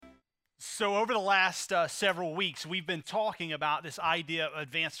So over the last several weeks, we've been talking about this idea of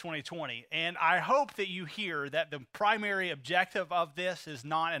Advance 2020, and I hope that you hear that the primary objective of this is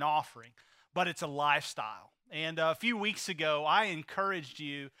not an offering, but it's a lifestyle. And a few weeks ago, I encouraged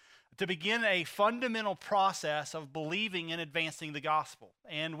you to begin a fundamental process of believing and advancing the gospel.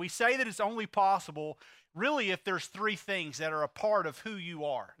 And we say that it's only possible really if there's three things that are a part of who you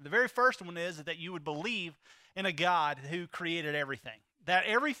are. The very first one is that you would believe in a God who created everything. That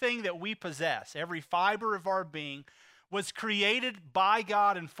everything that we possess, every fiber of our being, was created by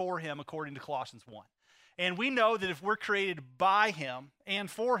God and for Him, according to Colossians 1. And we know that if we're created by Him and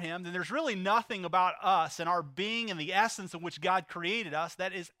for Him, then there's really nothing about us and our being and the essence in which God created us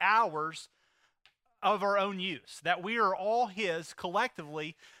that is ours of our own use. That we are all His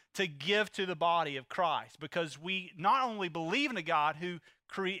collectively to give to the body of Christ, because we not only believe in a God who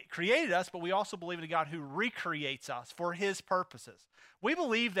created us, but we also believe in a God who recreates us for His purposes. We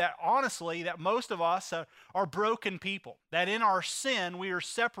believe that, honestly, that most of us are broken people, that in our sin we are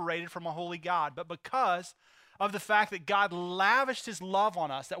separated from a holy God. But because of the fact that God lavished His love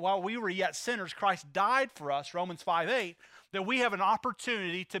on us, that while we were yet sinners, Christ died for us, Romans 5:8, that we have an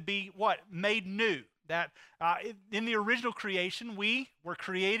opportunity to be what? Made new. That in the original creation, we were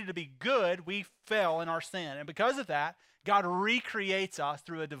created to be good. We fell in our sin. And because of that, God recreates us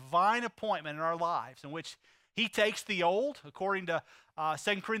through a divine appointment in our lives in which He takes the old, according to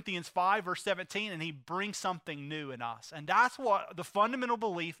 2 Corinthians 5, verse 17, and He brings something new in us. And that's what the fundamental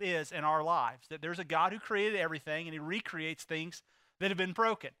belief is in our lives, that there's a God who created everything and He recreates things that have been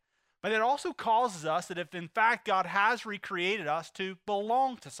broken. But it also causes us that if in fact God has recreated us, to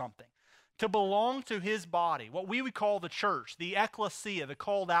belong to something, to belong to His body, what we would call the church, the ecclesia, the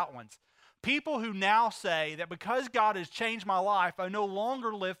called out ones. People who now say that because God has changed my life, I no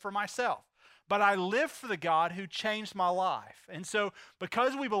longer live for myself, but I live for the God who changed my life. And so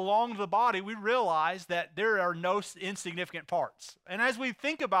because we belong to the body, we realize that there are no insignificant parts. And as we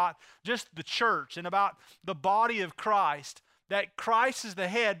think about just the church and about the body of Christ, that Christ is the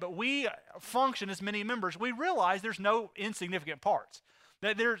head, but we function as many members, we realize there's no insignificant parts.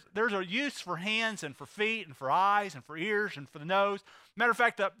 That there's a use for hands and for feet and for eyes and for ears and for the nose. Matter of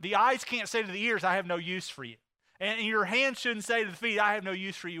fact, the eyes can't say to the ears, I have no use for you. And your hands shouldn't say to the feet, I have no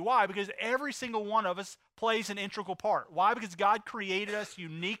use for you. Why? Because every single one of us plays an integral part. Why? Because God created us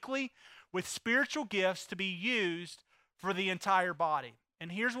uniquely with spiritual gifts to be used for the entire body.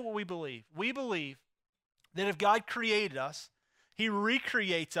 And here's what we believe. We believe that if God created us, He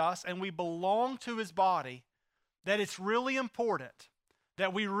recreates us, and we belong to His body, that it's really important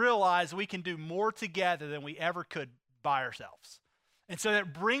that we realize we can do more together than we ever could by ourselves. And so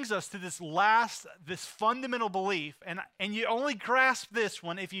that brings us to this fundamental belief, and you only grasp this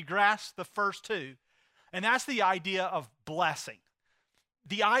one if you grasp the first two, and that's the idea of blessing.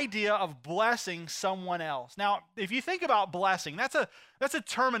 The idea of blessing someone else. Now, if you think about blessing, that's a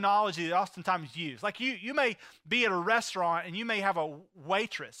terminology that oftentimes used. Like you may be at a restaurant and you may have a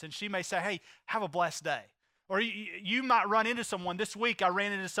waitress and she may say, hey, have a blessed day. Or you might run into someone. This week I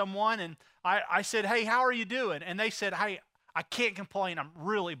ran into someone and I said, hey, how are you doing? And they said, hey, I can't complain. I'm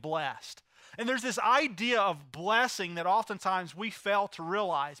really blessed. And there's this idea of blessing that oftentimes we fail to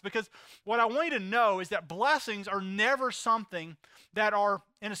realize, because what I want you to know is that blessings are never something that are,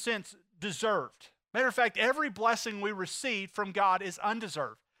 in a sense, deserved. Matter of fact, every blessing we receive from God is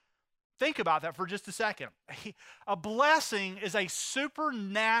undeserved. Think about that for just a second. A blessing is a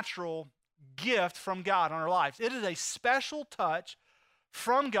supernatural gift from God on our lives. It is a special touch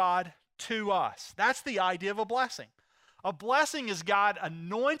from God to us. That's the idea of a blessing. A blessing is God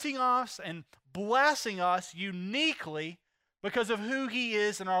anointing us and blessing us uniquely because of who He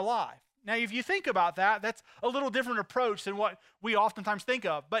is in our life. Now, if you think about that, that's a little different approach than what we oftentimes think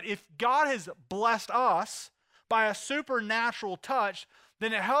of. But if God has blessed us by a supernatural touch,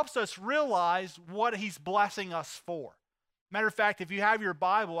 then it helps us realize what He's blessing us for. Matter of fact, if you have your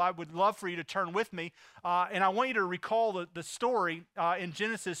Bible, I would love for you to turn with me, and I want you to recall the story in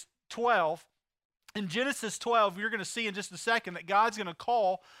Genesis 12. In Genesis 12, you're going to see in just a second that God's going to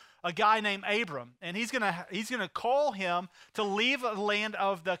call a guy named Abram, and he's going to call him to leave the land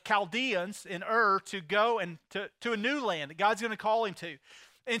of the Chaldeans in Ur to go and to a new land that God's going to call him to.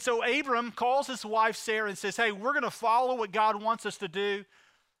 And so Abram calls his wife Sarah and says, hey, we're going to follow what God wants us to do.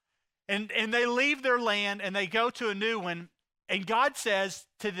 And they leave their land and they go to a new one. And God says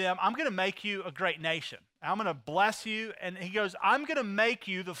to them, I'm going to make you a great nation. I'm going to bless you. And He goes, I'm going to make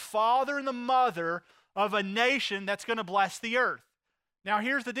you the father and the mother of a nation that's going to bless the earth. Now,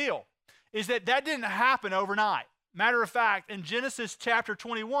 here's the deal, is that didn't happen overnight. Matter of fact, in Genesis chapter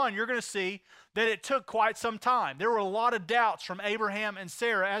 21, you're going to see that it took quite some time. There were a lot of doubts from Abraham and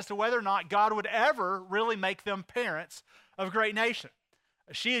Sarah as to whether or not God would ever really make them parents of a great nation.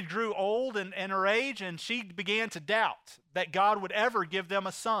 She had grew old in her age, and she began to doubt that God would ever give them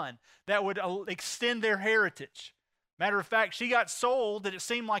a son that would extend their heritage. Matter of fact, she got sold that it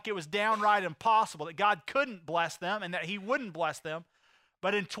seemed like it was downright impossible, that God couldn't bless them and that he wouldn't bless them.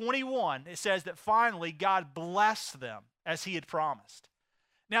 But in 21, it says that finally God blessed them as he had promised.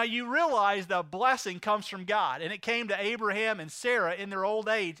 Now you realize the blessing comes from God, and it came to Abraham and Sarah in their old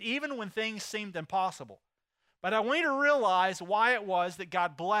age, even when things seemed impossible. But I want you to realize why it was that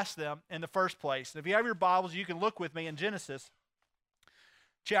God blessed them in the first place. And if you have your Bibles, you can look with me in Genesis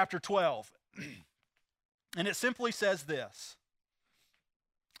chapter 12. And it simply says this.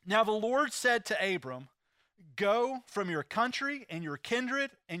 Now the Lord said to Abram, "Go from your country and your kindred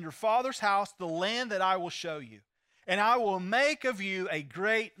and your father's house to the land that I will show you. And I will make of you a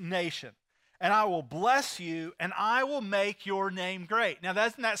great nation. And I will bless you, and I will make your name great." Now,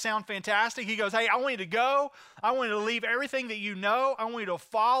 doesn't that sound fantastic? He goes, hey, I want you to go. I want you to leave everything that you know. I want you to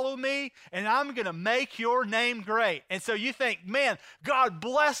follow me, and I'm going to make your name great. And so you think, man, God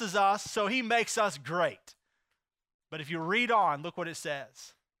blesses us, so he makes us great. But if you read on, look what it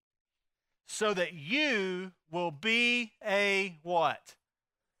says. So that you will be a what?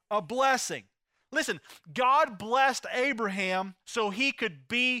 A blessing. Listen, God blessed Abraham so he could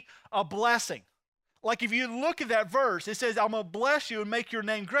be a blessing. Like if you look at that verse, it says, I'm going to bless you and make your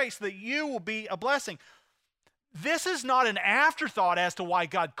name great so that you will be a blessing. This is not an afterthought as to why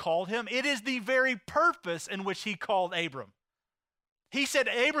God called him. It is the very purpose in which he called Abram. He said,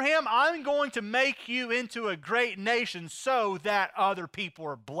 Abraham, I'm going to make you into a great nation so that other people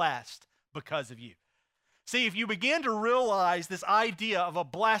are blessed because of you. See, if you begin to realize this idea of a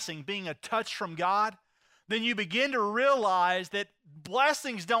blessing being a touch from God, then you begin to realize that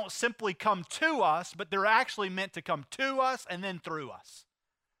blessings don't simply come to us, but they're actually meant to come to us and then through us.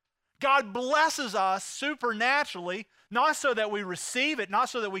 God blesses us supernaturally, not so that we receive it, not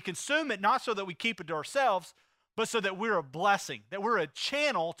so that we consume it, not so that we keep it to ourselves, but so that we're a blessing, that we're a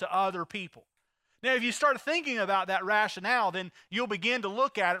channel to other people. Now, if you start thinking about that rationale, then you'll begin to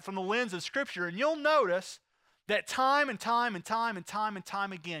look at it from the lens of Scripture, and you'll notice that time and time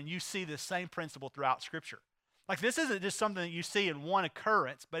again, you see this same principle throughout Scripture. Like this isn't just something that you see in one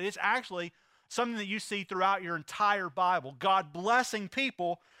occurrence, but it's actually something that you see throughout your entire Bible. God blessing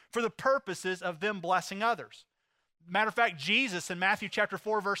people for the purposes of them blessing others. Matter of fact, Jesus in Matthew chapter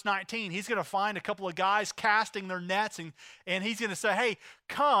 4, verse 19, he's going to find a couple of guys casting their nets, and he's going to say, hey,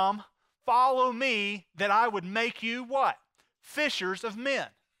 come, follow me, that I would make you what? Fishers of men.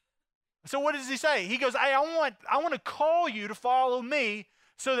 So what does he say? He goes, hey, I want to call you to follow me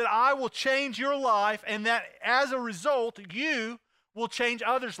so that I will change your life and that as a result, you will change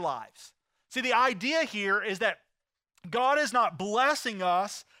others' lives. See, the idea here is that God is not blessing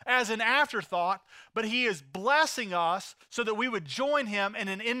us as an afterthought, but he is blessing us so that we would join him in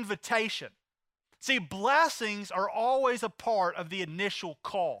an invitation. See, blessings are always a part of the initial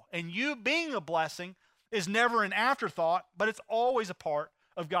call, and you being a blessing is never an afterthought, but it's always a part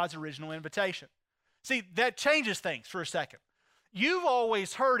of God's original invitation. See, that changes things for a second. You've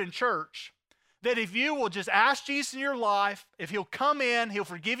always heard in church that if you will just ask Jesus in your life, if he'll come in, he'll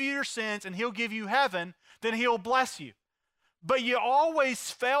forgive you your sins, and he'll give you heaven, then he'll bless you. But you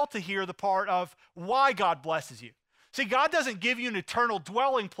always fail to hear the part of why God blesses you. See, God doesn't give you an eternal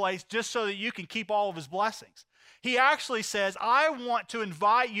dwelling place just so that you can keep all of his blessings. He actually says, I want to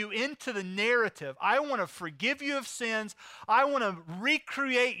invite you into the narrative. I want to forgive you of sins. I want to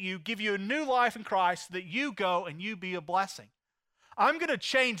recreate you, give you a new life in Christ so that you go and you be a blessing. I'm going to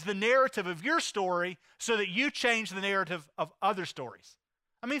change the narrative of your story so that you change the narrative of other stories.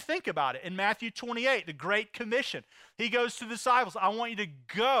 I mean, think about it. In Matthew 28, the Great Commission, he goes to the disciples, I want you to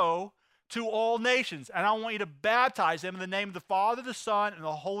go to all nations, and I want you to baptize them in the name of the Father, the Son, and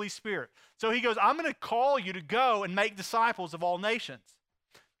the Holy Spirit. So he goes, I'm going to call you to go and make disciples of all nations.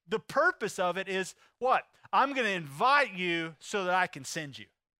 The purpose of it is what? I'm going to invite you so that I can send you.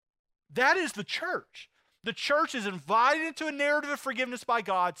 That is the church. The church is invited into a narrative of forgiveness by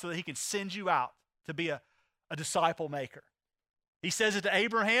God so that he can send you out to be a disciple maker. He says it to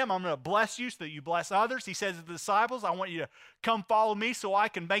Abraham, I'm going to bless you so that you bless others. He says it to the disciples, I want you to come follow me so I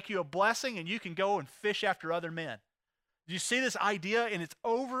can make you a blessing and you can go and fish after other men. Do you see this idea? And it's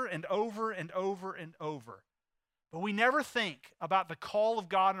over and over and over and over. But we never think about the call of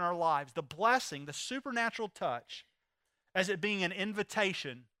God in our lives, the blessing, the supernatural touch, as it being an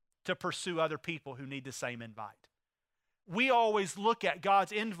invitation to pursue other people who need the same invite. We always look at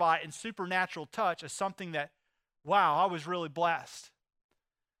God's invite and supernatural touch as something that wow, I was really blessed.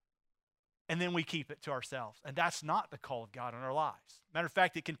 And then we keep it to ourselves. And that's not the call of God in our lives. Matter of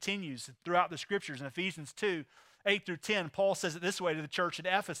fact, it continues throughout the scriptures. In Ephesians 2, 8 through 10, Paul says it this way to the church at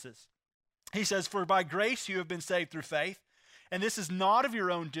Ephesus. He says, "For by grace you have been saved through faith, and this is not of your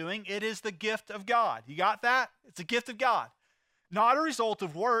own doing, it is the gift of God." You got that? It's a gift of God. "Not a result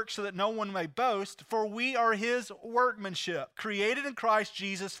of works, so that no one may boast, for we are his workmanship, created in Christ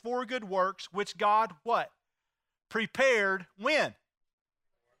Jesus for good works, which God," what? Prepared when?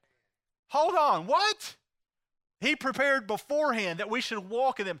 Hold on, what? He prepared beforehand that we should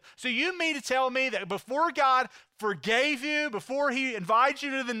walk in them. So you mean to tell me that before God forgave you, before he invited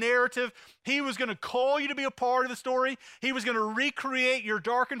you to the narrative, he was going to call you to be a part of the story? He was going to recreate your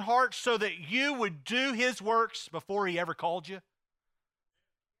darkened heart so that you would do his works before he ever called you?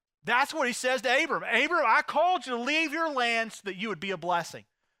 That's what he says to Abram. Abram, I called you to leave your land so that you would be a blessing.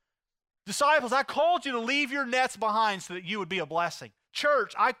 Disciples, I called you to leave your nets behind so that you would be a blessing.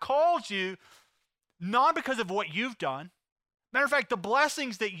 Church, I called you not because of what you've done. Matter of fact, the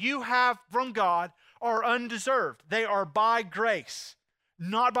blessings that you have from God are undeserved. They are by grace,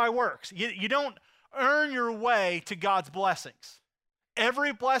 not by works. You don't earn your way to God's blessings.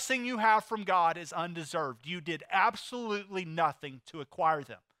 Every blessing you have from God is undeserved. You did absolutely nothing to acquire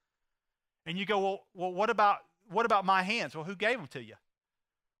them. And you go, well, what about my hands? Well, who gave them to you?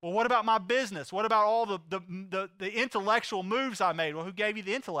 Well, what about my business? What about all the intellectual moves I made? Well, who gave you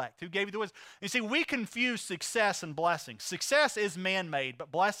the intellect? Who gave you the wisdom? You see, we confuse success and blessings. Success is man-made,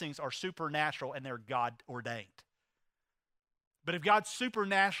 but blessings are supernatural and they're God-ordained. But if God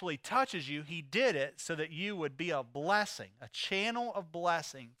supernaturally touches you, he did it so that you would be a blessing, a channel of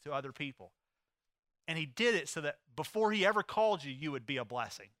blessing to other people. And he did it so that before he ever called you, you would be a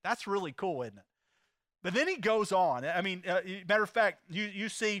blessing. That's really cool, isn't it? But then he goes on. I mean, matter of fact, you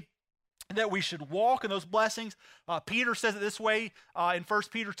see that we should walk in those blessings. Peter says it this way in 1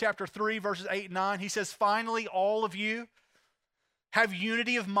 Peter chapter 3, verses 8 and 9. He says, "Finally, all of you have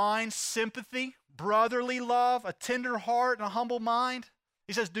unity of mind, sympathy, brotherly love, a tender heart, and a humble mind."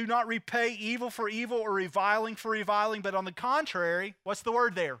 He says, "Do not repay evil for evil or reviling for reviling, but on the contrary," what's the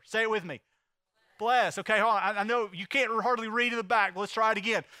word there? Say it with me. Bless. Okay, hold on. I know you can't hardly read in the back. Let's try it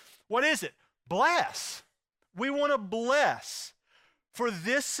again. What is it? Bless. We want to bless. "For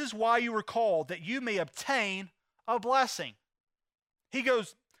this is why you were called, that you may obtain a blessing." He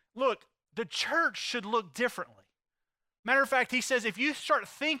goes, look, the church should look differently. Matter of fact, he says, if you start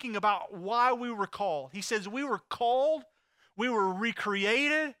thinking about why we were called, he says we were called, we were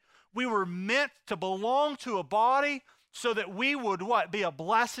recreated, we were meant to belong to a body so that we would what? Be a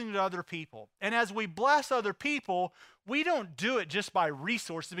blessing to other people. And as we bless other people, we don't do it just by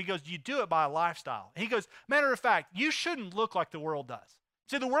resources because you do it by a lifestyle. He goes, matter of fact, you shouldn't look like the world does.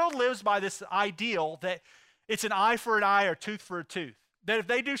 See, the world lives by this ideal that it's an eye for an eye or tooth for a tooth. That if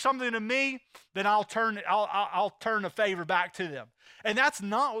they do something to me, then I'll turn a favor back to them. And that's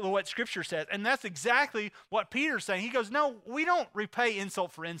not what Scripture says. And that's exactly what Peter's saying. He goes, no, we don't repay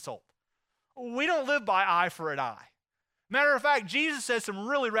insult for insult. We don't live by eye for an eye. Matter of fact, Jesus says some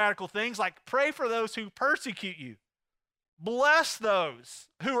really radical things like pray for those who persecute you. Bless those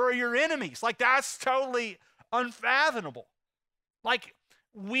who are your enemies. Like that's totally unfathomable. Like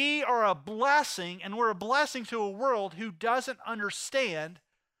we are a blessing, and we're a blessing to a world who doesn't understand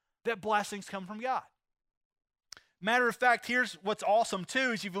that blessings come from God. Matter of fact, here's what's awesome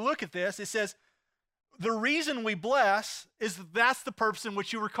too, is if you look at this, it says, the reason we bless is that's the purpose in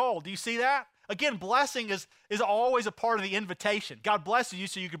which you were called. Do you see that? Again, blessing is always a part of the invitation. God blesses you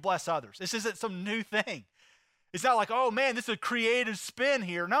so you can bless others. This isn't some new thing. It's not like, oh man, this is a creative spin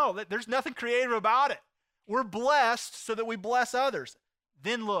here. No, there's nothing creative about it. We're blessed so that we bless others.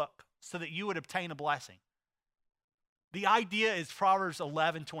 Then look, so that you would obtain a blessing. The idea is Proverbs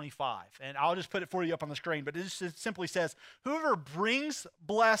 11:25, and I'll just put it for you up on the screen, but it just simply says, whoever brings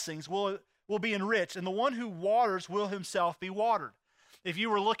blessings will be enriched, and the one who waters will himself be watered. If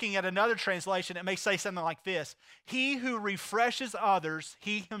you were looking at another translation, it may say something like this: he who refreshes others,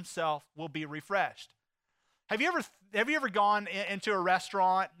 he himself will be refreshed. Have you ever gone into a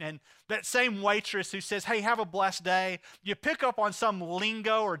restaurant and that same waitress who says, hey, have a blessed day, you pick up on some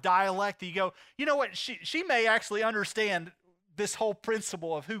lingo or dialect, and you go, you know what, she may actually understand this whole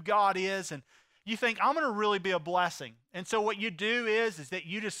principle of who God is, and you think, I'm going to really be a blessing. And so what you do is that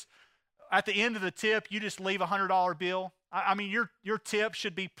you just, at the end of the tip, you just leave a $100 bill. I mean, your tip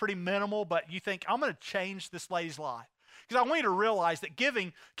should be pretty minimal, but you think, I'm going to change this lady's life. Because I want you to realize that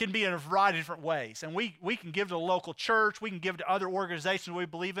giving can be in a variety of different ways. And we can give to the local church, we can give to other organizations we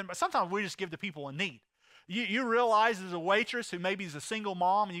believe in, but sometimes we just give to people in need. You realize there's a waitress who maybe is a single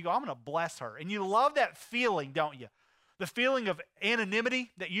mom, and you go, I'm going to bless her. And you love that feeling, don't you? The feeling of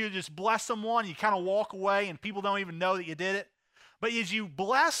anonymity, that you just bless someone, you kind of walk away, and people don't even know that you did it. But as you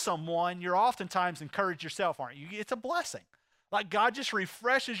bless someone, you're oftentimes encouraged yourself, aren't you? It's a blessing. Like God just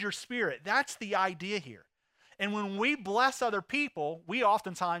refreshes your spirit. That's the idea here. And when we bless other people, we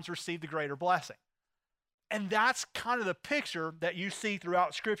oftentimes receive the greater blessing. And that's kind of the picture that you see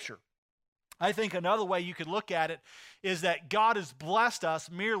throughout Scripture. I think another way you could look at it is that God has blessed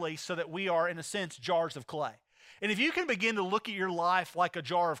us merely so that we are, in a sense, jars of clay. And if you can begin to look at your life like a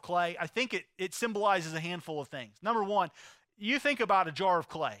jar of clay, I think it symbolizes a handful of things. Number one, you think about a jar of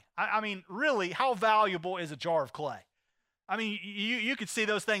clay. I mean, really, how valuable is a jar of clay? I mean, you could see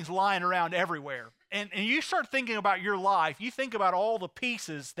those things lying around everywhere. And you start thinking about your life, you think about all the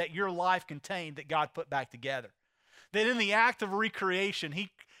pieces that your life contained that God put back together. That in the act of recreation,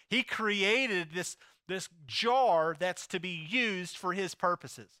 He created this jar that's to be used for His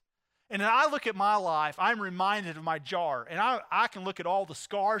purposes. And when I look at my life, I'm reminded of my jar. And I can look at all the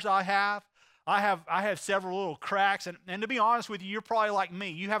scars I have. I have several little cracks. And to be honest with you, you're probably like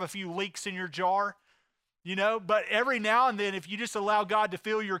me. You have a few leaks in your jar. You know, but every now and then, if you just allow God to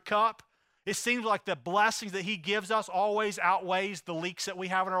fill your cup, it seems like the blessings that He gives us always outweighs the leaks that we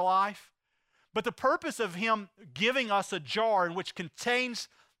have in our life. But the purpose of Him giving us a jar in which contains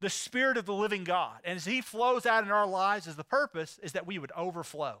the Spirit of the living God, and as He flows out in our lives, the purpose is that we would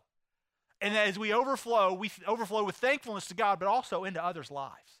overflow. And as we overflow with thankfulness to God, but also into others'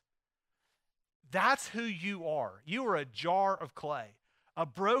 lives. That's who you are. You are a jar of clay. A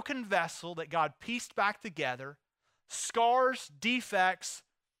broken vessel that God pieced back together, scars, defects,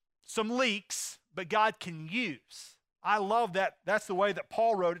 some leaks, but God can use. I love that. That's the way that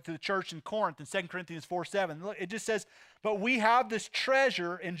Paul wrote it to the church in Corinth in 2 Corinthians 4:7. Look, it just says, but we have this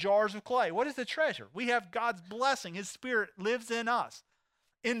treasure in jars of clay. What is the treasure? We have God's blessing. His Spirit lives in us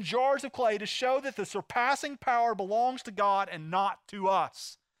in jars of clay to show that the surpassing power belongs to God and not to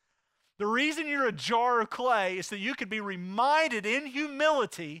us. The reason you're a jar of clay is that you could be reminded in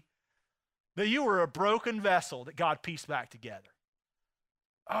humility that you were a broken vessel that God pieced back together.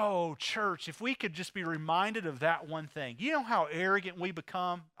 Oh, church, if we could just be reminded of that one thing. You know how arrogant we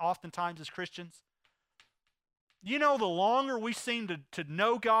become oftentimes as Christians? You know, the longer we seem to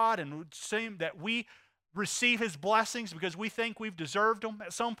know God and seem that we receive His blessings because we think we've deserved them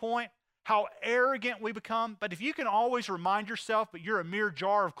at some point, how arrogant we become. But if you can always remind yourself that you're a mere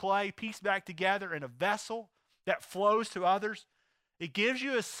jar of clay pieced back together in a vessel that flows to others, it gives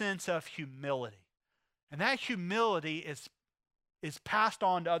you a sense of humility. And that humility is passed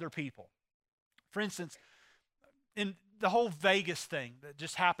on to other people. For instance, in the whole Vegas thing that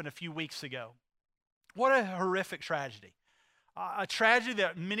just happened a few weeks ago, what a horrific tragedy. A tragedy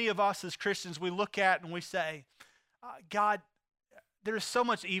that many of us as Christians, we look at and we say, God, there is so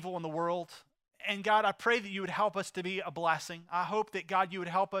much evil in the world. And God, I pray that you would help us to be a blessing. I hope that, God, you would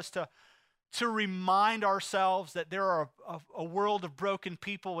help us to remind ourselves that there are a world of broken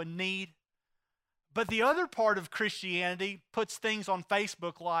people in need. But the other part of Christianity puts things on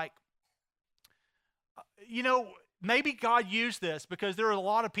Facebook like, you know, maybe God used this because there are a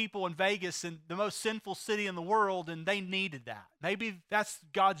lot of people in Vegas, in the most sinful city in the world, and they needed that. Maybe that's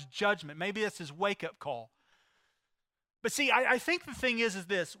God's judgment. Maybe that's His wake-up call. But see, I think the thing is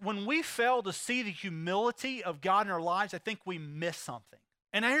this. When we fail to see the humility of God in our lives, I think we miss something.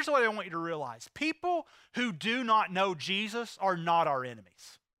 And here's what I want you to realize. People who do not know Jesus are not our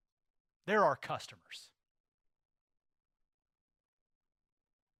enemies. They're our customers.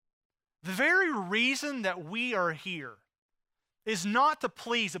 The very reason that we are here is not to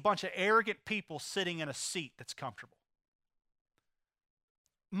please a bunch of arrogant people sitting in a seat that's comfortable.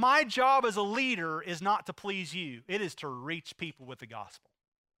 My job as a leader is not to please you. It is to reach people with the gospel.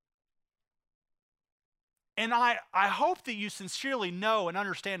 And I hope that you sincerely know and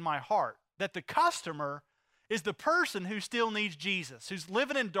understand my heart, that the customer is the person who still needs Jesus, who's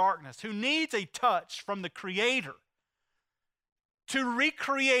living in darkness, who needs a touch from the Creator to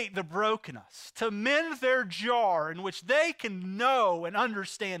recreate the brokenness, to mend their jar in which they can know and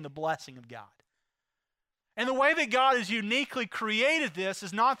understand the blessing of God. And the way that God has uniquely created this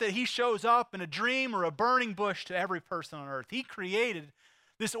is not that He shows up in a dream or a burning bush to every person on earth. He created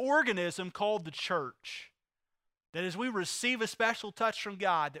this organism called the church, that as we receive a special touch from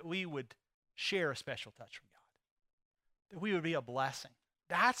God, that we would share a special touch from God, that we would be a blessing.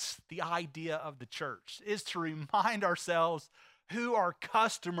 That's the idea of the church, is to remind ourselves who our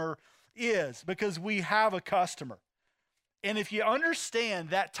customer is, because we have a customer. And if you understand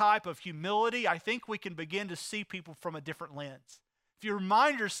that type of humility, I think we can begin to see people from a different lens. If you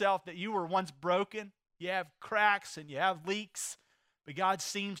remind yourself that you were once broken, you have cracks and you have leaks, but God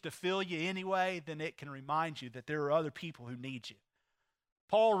seems to fill you anyway, then it can remind you that there are other people who need you.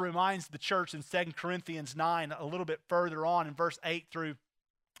 Paul reminds the church in 2 Corinthians 9 a little bit further on in verse 8 through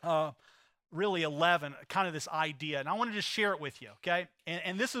really 11, kind of this idea. And I want to just share it with you, okay?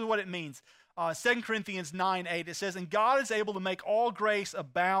 And this is what it means. 2 Corinthians 9:8, it says, "And God is able to make all grace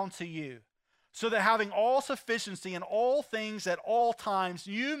abound to you, so that having all sufficiency in all things at all times,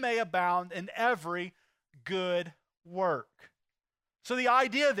 you may abound in every good work." So the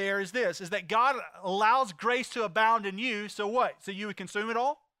idea there is this, is that God allows grace to abound in you, so what? So you would consume it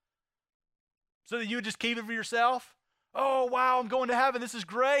all? So that you would just keep it for yourself? Oh, wow, I'm going to heaven, this is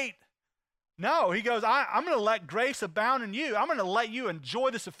great. No, he goes, I'm going to let grace abound in you. I'm going to let you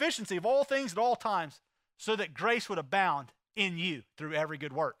enjoy the sufficiency of all things at all times so that grace would abound in you through every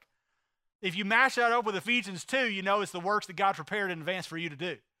good work. If you match that up with Ephesians 2, you know it's the works that God prepared in advance for you to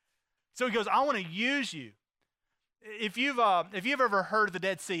do. So he goes, I want to use you. If you've ever heard of the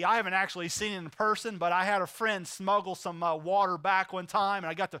Dead Sea, I haven't actually seen it in person, but I had a friend smuggle some water back one time, and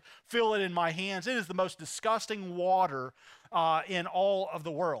I got to feel it in my hands. It is the most disgusting water in all of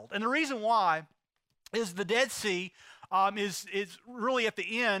the world. And the reason why is the Dead Sea is really at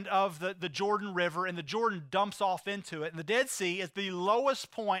the end of the Jordan River, and the Jordan dumps off into it. And the Dead Sea is the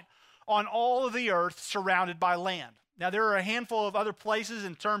lowest point on all of the earth surrounded by land. Now, there are a handful of other places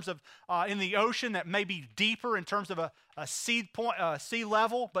in terms of in the ocean that may be deeper in terms of a sea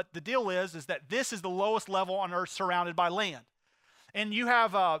level, but the deal is that this is the lowest level on earth surrounded by land. And you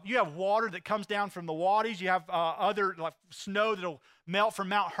have water that comes down from the Wadis. You have other like snow that'll melt from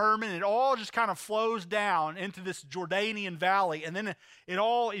Mount Hermon. It all just kind of flows down into this Jordanian valley, and then it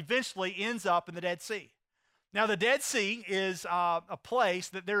all eventually ends up in the Dead Sea. Now, the Dead Sea is a place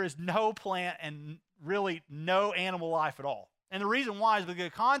that there is no plant and really no animal life at all. And the reason why is because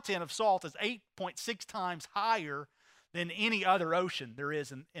the content of salt is 8.6 times higher than any other ocean there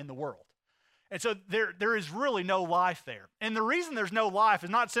is in the world. And so there is really no life there. And the reason there's no life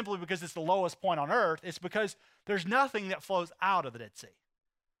is not simply because it's the lowest point on earth. It's because there's nothing that flows out of the Dead Sea.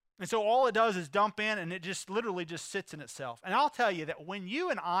 And so all it does is dump in, and it just literally just sits in itself. And I'll tell you that when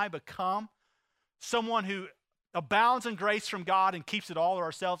you and I become someone who abounds in grace from God and keeps it all to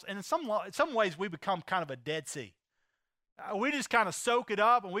ourselves, and in some ways we become kind of a Dead Sea. We just kind of soak it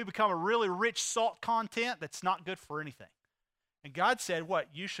up, and we become a really rich salt content that's not good for anything. And God said, what?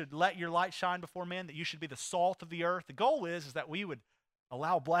 You should let your light shine before men, that you should be the salt of the earth. The goal is that we would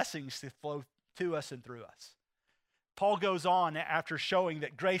allow blessings to flow to us and through us. Paul goes on after showing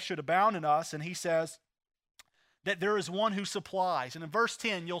that grace should abound in us, and he says that there is one who supplies. And in verse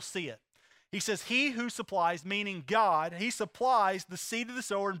 10, you'll see it. He says, he who supplies, meaning God, he supplies the seed of the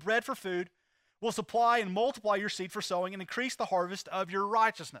sower and bread for food, will supply and multiply your seed for sowing and increase the harvest of your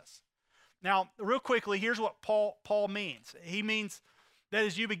righteousness. Now, real quickly, here's what Paul means. He means that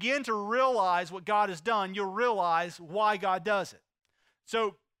as you begin to realize what God has done, you'll realize why God does it.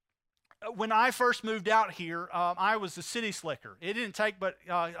 So when I first moved out here, I was a city slicker. It didn't take but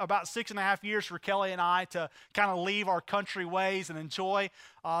about 6.5 years for Kelly and I to kind of leave our country ways and enjoy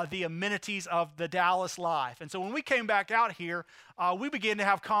the amenities of the Dallas life. And so when we came back out here, we began to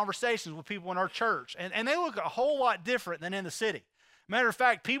have conversations with people in our church. And they look a whole lot different than in the city. Matter of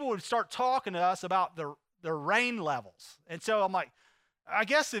fact, people would start talking to us about the rain levels. And so I'm like, I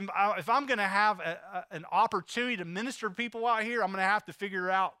guess if I'm going to have an opportunity to minister to people out here, I'm going to have to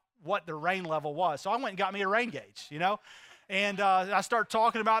figure out what the rain level was. So I went and got me a rain gauge, and I start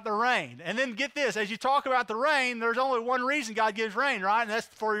talking about the rain. And then get this, as you talk about the rain, there's only one reason God gives rain, right? And that's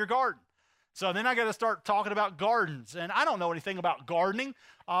for your garden. So then I got to start talking about gardens. And I don't know anything about gardening,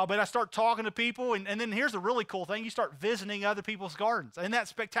 but I start talking to people. And then here's the really cool thing. You start visiting other people's gardens. Isn't that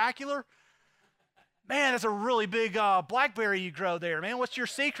spectacular? Man, that's a really big blackberry you grow there, man. What's your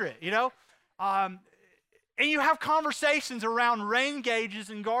secret, And you have conversations around rain gauges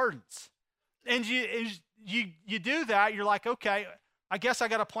and gardens. And you do that, you're like, okay, I guess I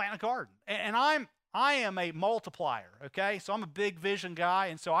got to plant a garden. And I am a multiplier, okay? So I'm a big vision guy,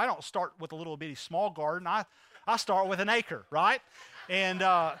 and so I don't start with a little bitty small garden. I start with an acre, right? And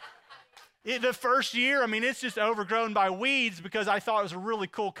the first year, it's just overgrown by weeds because I thought it was a really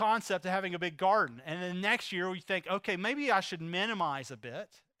cool concept of having a big garden. And then next year we think, okay, maybe I should minimize a bit.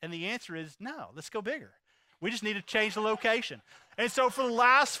 And the answer is no, let's go bigger. We just need to change the location. And so for the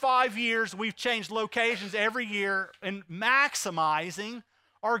last 5 years, we've changed locations every year and maximizing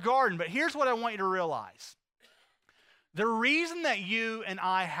our garden. But here's what I want you to realize. The reason that you and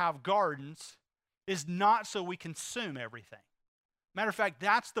I have gardens is not so we consume everything. Matter of fact,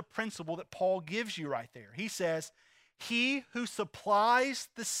 that's the principle that Paul gives you right there. He says, He who supplies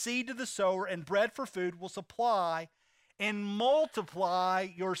the seed to the sower and bread for food will supply and multiply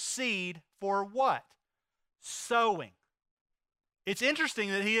your seed for what? Sowing. It's interesting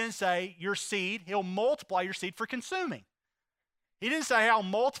that he didn't say your seed, he'll multiply your seed for consuming. He didn't say I'll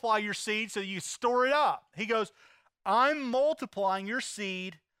multiply your seed so you store it up. He goes, I'm multiplying your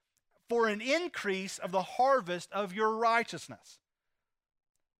seed for an increase of the harvest of your righteousness.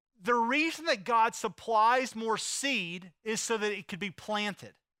 The reason that God supplies more seed is so that it could be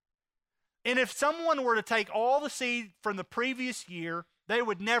planted. And if someone were to take all the seed from the previous year, they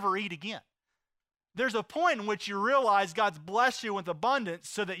would never eat again. There's a point in which you realize God's blessed you with abundance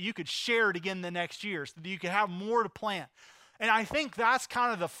so that you could share it again the next year, so that you could have more to plant. And I think that's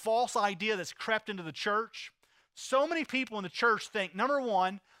kind of the false idea that's crept into the church. So many people in the church think, number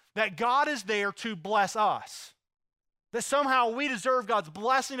one, that God is there to bless us, that somehow we deserve God's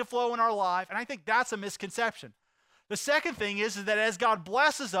blessing to flow in our life, and I think that's a misconception. The second thing is that as God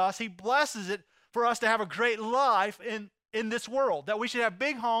blesses us, he blesses it for us to have a great life in this world, that we should have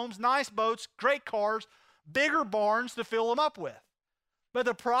big homes, nice boats, great cars, bigger barns to fill them up with. But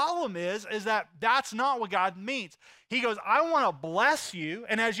the problem is that that's not what God means. He goes, I want to bless you,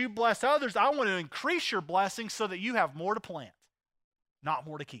 and as you bless others, I want to increase your blessings so that you have more to plant, not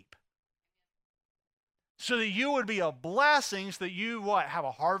more to keep. So that you would be a blessing, so that you, have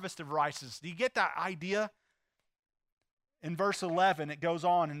a harvest of righteousness. Do you get that idea? In verse 11, it goes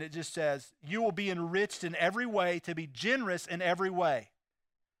on and it just says, you will be enriched in every way to be generous in every way,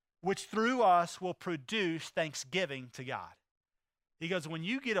 which through us will produce thanksgiving to God. He goes, when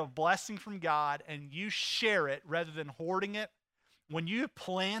you get a blessing from God and you share it rather than hoarding it, when you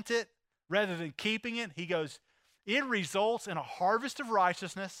plant it rather than keeping it, he goes, it results in a harvest of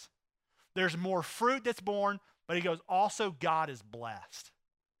righteousness. There's more fruit that's born, but he goes, also God is blessed.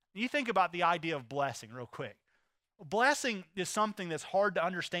 You think about the idea of blessing real quick. Blessing is something that's hard to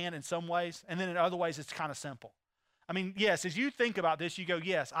understand in some ways, and then in other ways it's kind of simple. I mean, yes, as you think about this, you go,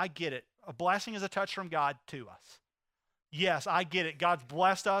 yes, I get it. A blessing is a touch from God to us. Yes, I get it. God's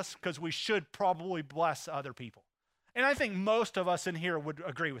blessed us because we should probably bless other people. And I think most of us in here would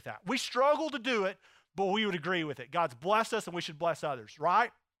agree with that. We struggle to do it, but we would agree with it. God's blessed us and we should bless others,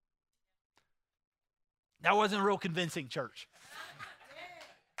 right? That wasn't real convincing, church.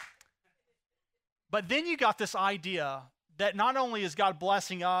 But then you got this idea that not only is God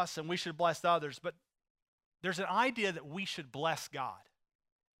blessing us and we should bless others, but there's an idea that we should bless God.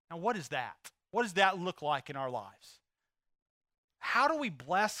 Now, what is that? What does that look like in our lives? How do we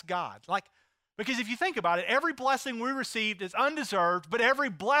bless God? Because if you think about it, every blessing we received is undeserved, but every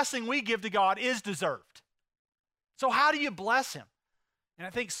blessing we give to God is deserved. So how do you bless him? And I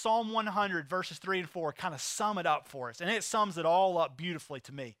think Psalm 100, verses 3 and 4 kind of sum it up for us, and it sums it all up beautifully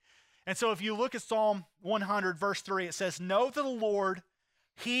to me. And so if you look at Psalm 100, verse 3, it says, know that the Lord,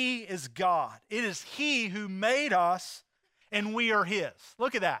 he is God. It is he who made us, and we are his.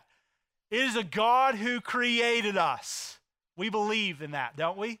 Look at that. It is a God who created us. We believe in that,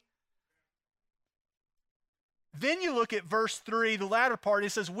 don't we? Then you look at verse 3, the latter part,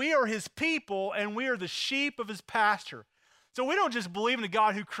 it says, we are his people, and we are the sheep of his pasture. So we don't just believe in the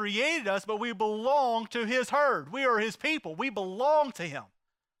God who created us, but we belong to his herd. We are his people. We belong to him.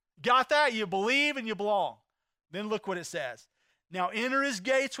 Got that? You believe and you belong. Then look what it says. Now enter his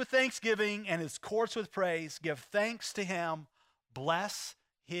gates with thanksgiving and his courts with praise. Give thanks to him. Bless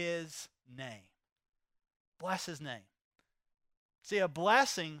his name. Bless his name. See, a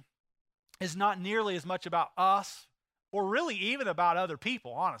blessing is not nearly as much about us or really even about other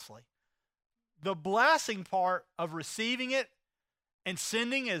people, honestly. The blessing part of receiving it and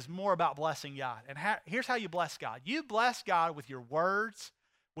sending is more about blessing God. And here's how you bless God. You bless God with your words,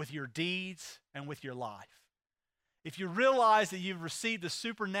 with your deeds, and with your life. If you realize that you've received the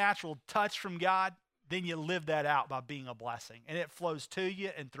supernatural touch from God, then you live that out by being a blessing. And it flows to you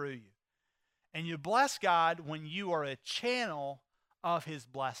and through you. And you bless God when you are a channel of his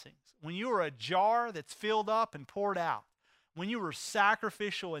blessings. When you are a jar that's filled up and poured out. When you are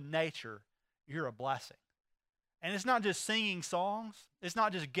sacrificial in nature, you're a blessing. And it's not just singing songs. It's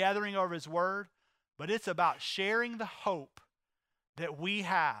not just gathering over his word. But it's about sharing the hope that we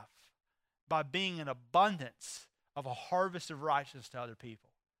have by being an abundance of a harvest of righteousness to other people.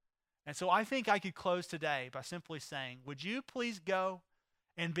 And so I think I could close today by simply saying, would you please go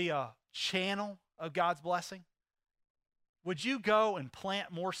and be a channel of God's blessing? Would you go and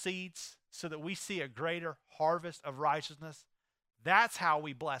plant more seeds so that we see a greater harvest of righteousness? That's how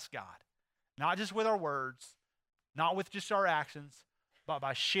we bless God. Not just with our words, not with just our actions, but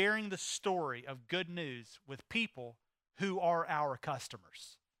by sharing the story of good news with people who are our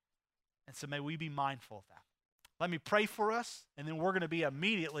customers. And so may we be mindful of that. Let me pray for us, and then we're going to be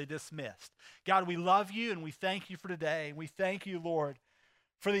immediately dismissed. God, we love you, and we thank you for today. And we thank you, Lord,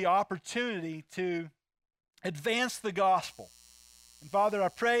 for the opportunity to advance the gospel. And Father, I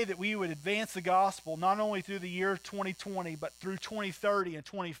pray that we would advance the gospel not only through the year 2020, but through 2030 and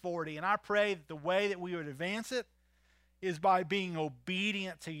 2040. And I pray that the way that we would advance it is by being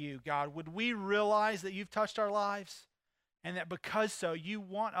obedient to you, God. Would we realize that you've touched our lives, and that because so, you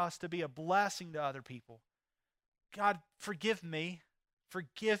want us to be a blessing to other people? God, forgive me.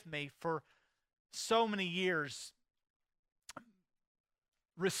 Forgive me for so many years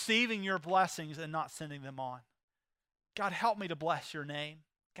receiving your blessings and not sending them on. God, help me to bless your name.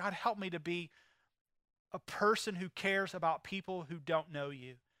 God, help me to be a person who cares about people who don't know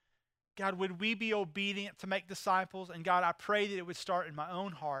you. God, would we be obedient to make disciples? And God, I pray that it would start in my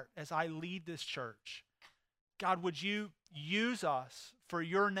own heart as I lead this church. God, would you use us for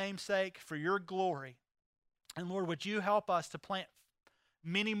your name's sake, for your glory? And Lord, would you help us to plant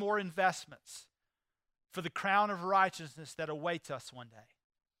many more investments for the crown of righteousness that awaits us one day?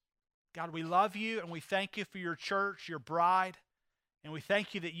 God, we love you, and we thank you for your church, your bride, and we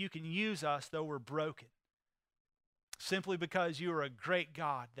thank you that you can use us though we're broken, simply because you are a great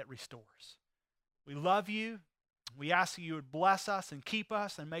God that restores. We love you. We ask that you would bless us and keep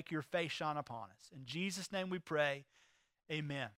us and make your face shine upon us. In Jesus' name we pray, amen.